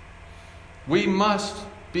 We must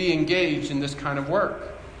be engaged in this kind of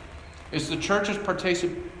work. It's the church's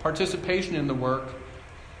participation in the work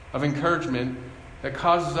of encouragement that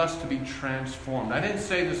causes us to be transformed. I didn't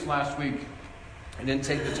say this last week. I didn't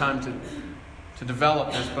take the time to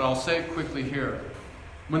develop this, but I'll say it quickly here.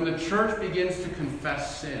 When the church begins to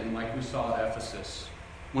confess sin, like we saw at Ephesus,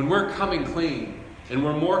 when we're coming clean and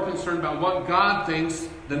we're more concerned about what God thinks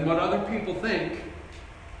than what other people think,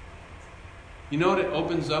 you know what it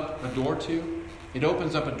opens up a door to? It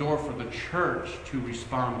opens up a door for the church to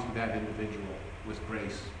respond to that individual with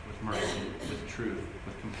grace, with mercy, with truth,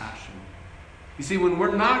 with compassion. You see, when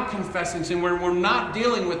we're not confessing sin, when we're not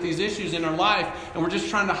dealing with these issues in our life, and we're just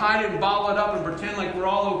trying to hide it and bottle it up and pretend like we're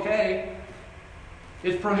all okay,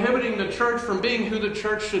 it's prohibiting the church from being who the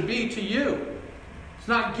church should be to you. It's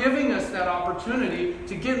not giving us that opportunity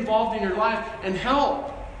to get involved in your life and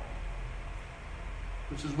help,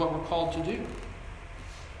 which is what we're called to do.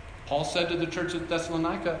 Paul said to the church at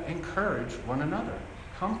Thessalonica, encourage one another,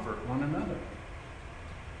 comfort one another,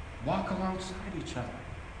 walk alongside each other.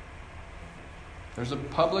 There's a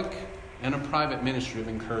public and a private ministry of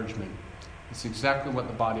encouragement. It's exactly what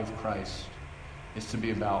the body of Christ is to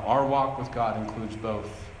be about. Our walk with God includes both.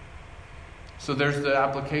 So there's the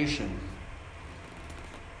application.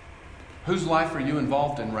 Whose life are you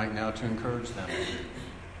involved in right now to encourage them?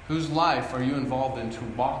 Whose life are you involved in to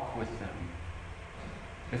walk with them?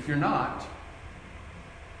 If you're not,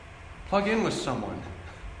 plug in with someone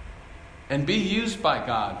and be used by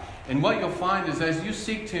God. And what you'll find is as you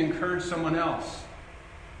seek to encourage someone else,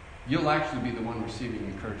 you'll actually be the one receiving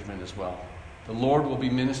encouragement as well. The Lord will be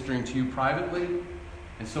ministering to you privately,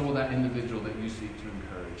 and so will that individual that you seek to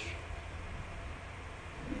encourage.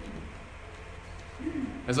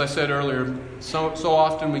 As I said earlier, so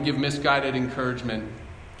often we give misguided encouragement.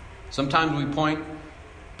 Sometimes we point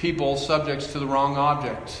people, subjects, to the wrong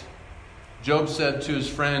object. Job said to his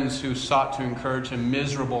friends who sought to encourage him,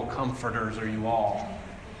 "Miserable comforters are you all."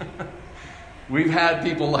 We've had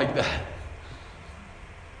people like that.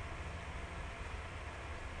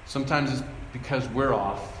 Sometimes it's because we're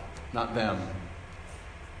off, not them.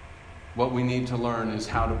 What we need to learn is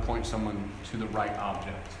how to point someone to the right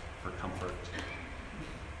object for comfort.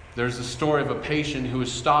 There's a story of a patient who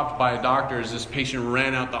was stopped by a doctor as this patient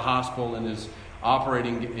ran out the hospital and is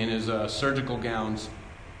operating in his surgical gowns.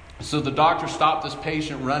 So the doctor stopped this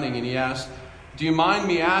patient running and he asked, "Do you mind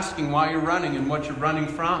me asking why you're running and what you're running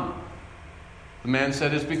from?" The man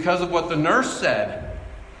said, "It's because of what the nurse said,"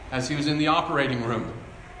 as he was in the operating room.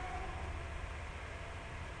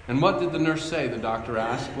 "And what did the nurse say?" the doctor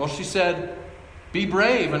asked. "Well, she said, 'Be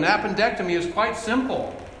brave. An appendectomy is quite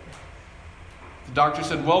simple.'" The doctor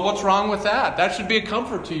said, "Well, what's wrong with that? That should be a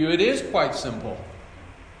comfort to you. It is quite simple."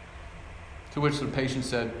 To which the patient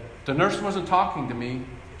said, "The nurse wasn't talking to me.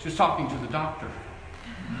 She was talking to the doctor."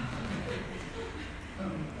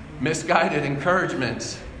 Misguided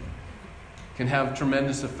encouragement can have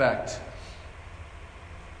tremendous effect.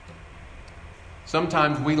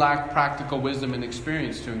 Sometimes we lack practical wisdom and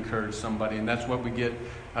experience to encourage somebody, and that's what we get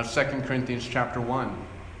out of 2 Corinthians chapter 1.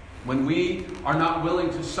 When we are not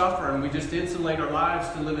willing to suffer and we just insulate our lives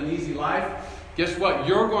to live an easy life, guess what?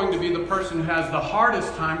 You're going to be the person who has the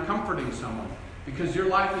hardest time comforting someone because your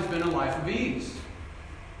life has been a life of ease.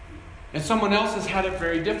 And someone else has had it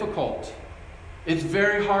very difficult. It's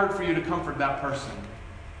very hard for you to comfort that person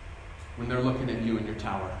when they're looking at you in your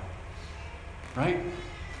tower. Right?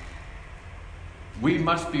 We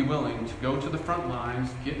must be willing to go to the front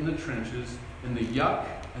lines, get in the trenches, in the yuck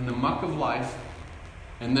and the muck of life,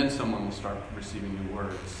 and then someone will start receiving your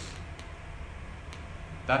words.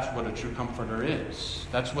 That's what a true comforter is.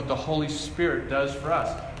 That's what the Holy Spirit does for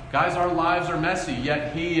us. Guys, our lives are messy,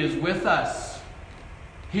 yet He is with us.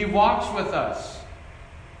 He walks with us.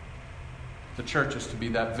 The church is to be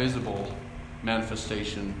that visible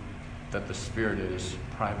manifestation that the Spirit is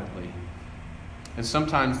privately. And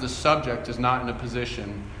sometimes the subject is not in a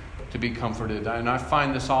position to be comforted. And I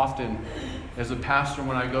find this often as a pastor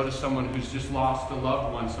when I go to someone who's just lost a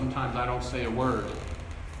loved one. Sometimes I don't say a word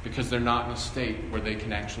because they're not in a state where they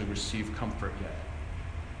can actually receive comfort yet.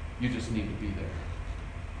 You just need to be there.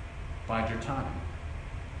 Bide your time.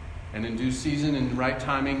 And in due season and right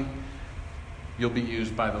timing, you'll be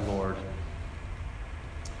used by the Lord.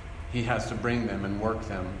 He has to bring them and work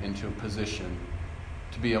them into a position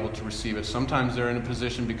to be able to receive it. Sometimes they're in a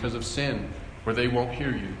position because of sin where they won't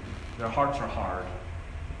hear you. Their hearts are hard.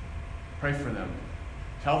 Pray for them.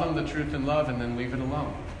 Tell them the truth in love and then leave it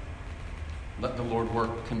alone. Let the Lord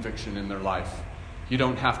work conviction in their life. You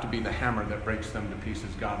don't have to be the hammer that breaks them to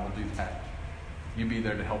pieces. God will do that. You be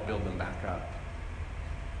there to help build them back up.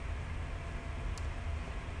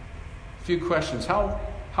 A few questions. How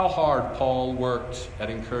hard Paul worked at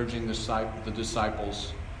encouraging the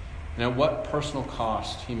disciples, and at what personal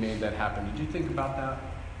cost he made that happen. Did you think about that?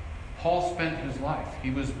 Paul spent his life.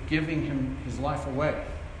 He was giving his life away.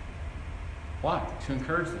 Why? To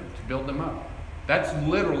encourage them, to build them up. That's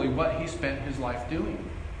literally what he spent his life doing.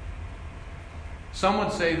 Some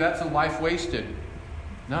would say that's a life wasted.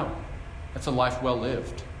 No, that's a life well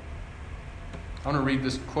lived. I want to read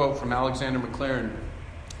this quote from Alexander McLaren.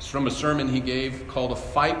 It's from a sermon he gave called "A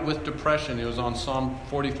Fight with Depression." It was on Psalm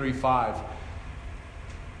 43:5.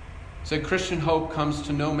 It said, "Christian hope comes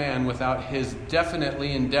to no man without his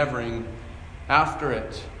definitely endeavoring after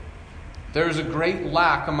it. There is a great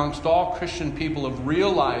lack amongst all Christian people of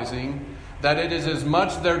realizing that it is as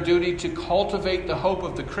much their duty to cultivate the hope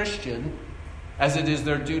of the Christian as it is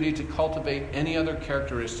their duty to cultivate any other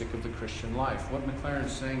characteristic of the Christian life." What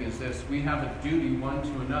McLaren's saying is this: we have a duty one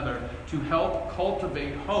to another to help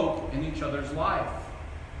cultivate hope in each other's life.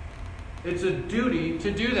 It's a duty to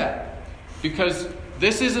do that because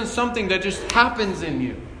this isn't something that just happens in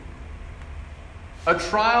you. A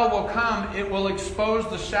trial will come. It will expose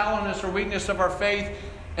the shallowness or weakness of our faith,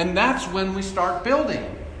 and that's when we start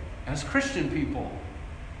building as Christian people.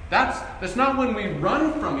 That's not when we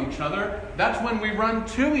run from each other. That's when we run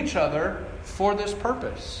to each other for this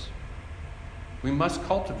purpose. We must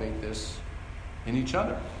cultivate this in each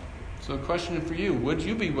other. So the question for you, would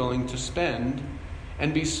you be willing to spend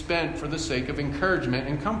and be spent for the sake of encouragement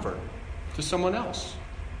and comfort to someone else?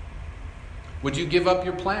 Would you give up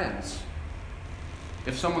your plans?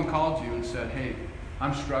 If someone called you and said, hey,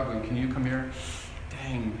 I'm struggling, can you come here?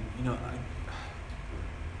 Dang,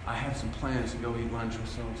 I have some plans to go eat lunch with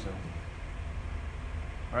so-and-so.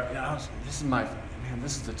 All right,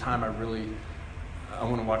 this is the time I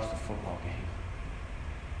want to watch the football game.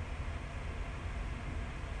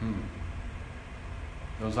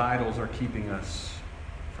 Those idols are keeping us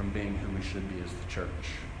from being who we should be as the church.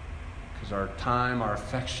 Because our time, our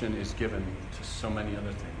affection is given to so many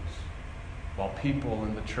other things. While people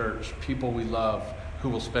in the church, people we love, who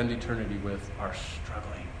we'll spend eternity with, are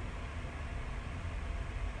struggling.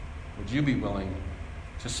 Would you be willing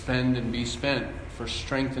to spend and be spent for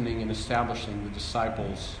strengthening and establishing the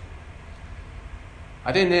disciples?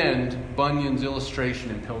 I didn't end Bunyan's illustration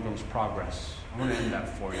in Pilgrim's Progress. I want to end that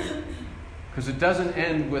for you. Because it doesn't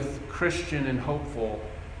end with Christian and hopeful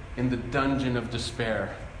in the dungeon of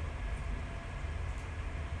despair.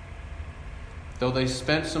 Though they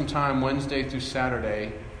spent some time Wednesday through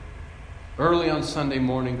Saturday, early on Sunday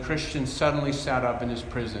morning, Christian suddenly sat up in his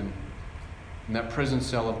prison, in that prison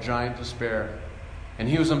cell of giant despair. And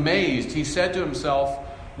he was amazed. He said to himself,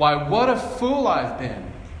 why, what a fool I've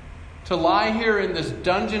been to lie here in this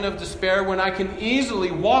dungeon of despair when I can easily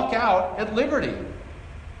walk out at liberty.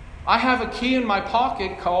 I have a key in my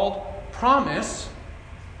pocket called promise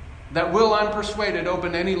that will, I'm persuaded,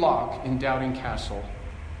 open any lock in Doubting Castle.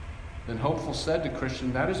 Then Hopeful said to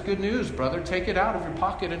Christian, that is good news, brother. Take it out of your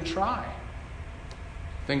pocket and try.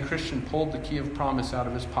 Then Christian pulled the key of promise out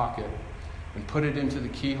of his pocket and put it into the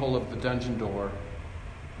keyhole of the dungeon door.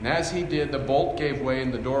 And as he did, the bolt gave way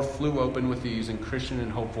and the door flew open with ease, and Christian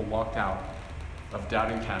and Hopeful walked out of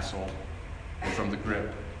Doubting Castle and from the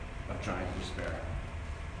grip of giant despair.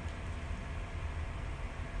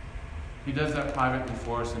 He does that privately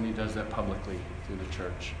for us, and he does that publicly through the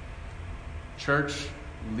church. Church,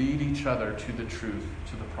 lead each other to the truth,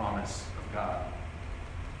 to the promise of God,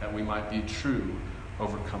 that we might be true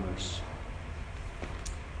overcomers.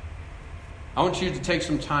 I want you to take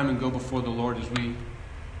some time and go before the Lord as we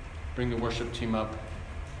bring the worship team up.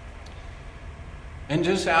 And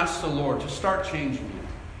just ask the Lord to start changing you.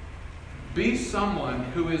 Be someone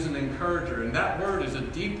who is an encourager. And that word is a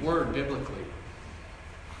deep word biblically.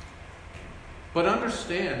 But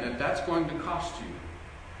understand that that's going to cost you.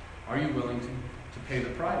 Are you willing to pay the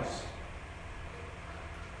price?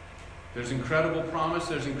 There's incredible promise.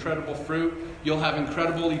 There's incredible fruit. You'll have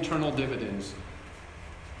incredible eternal dividends.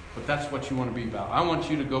 But that's what you want to be about. I want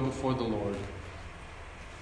you to go before the Lord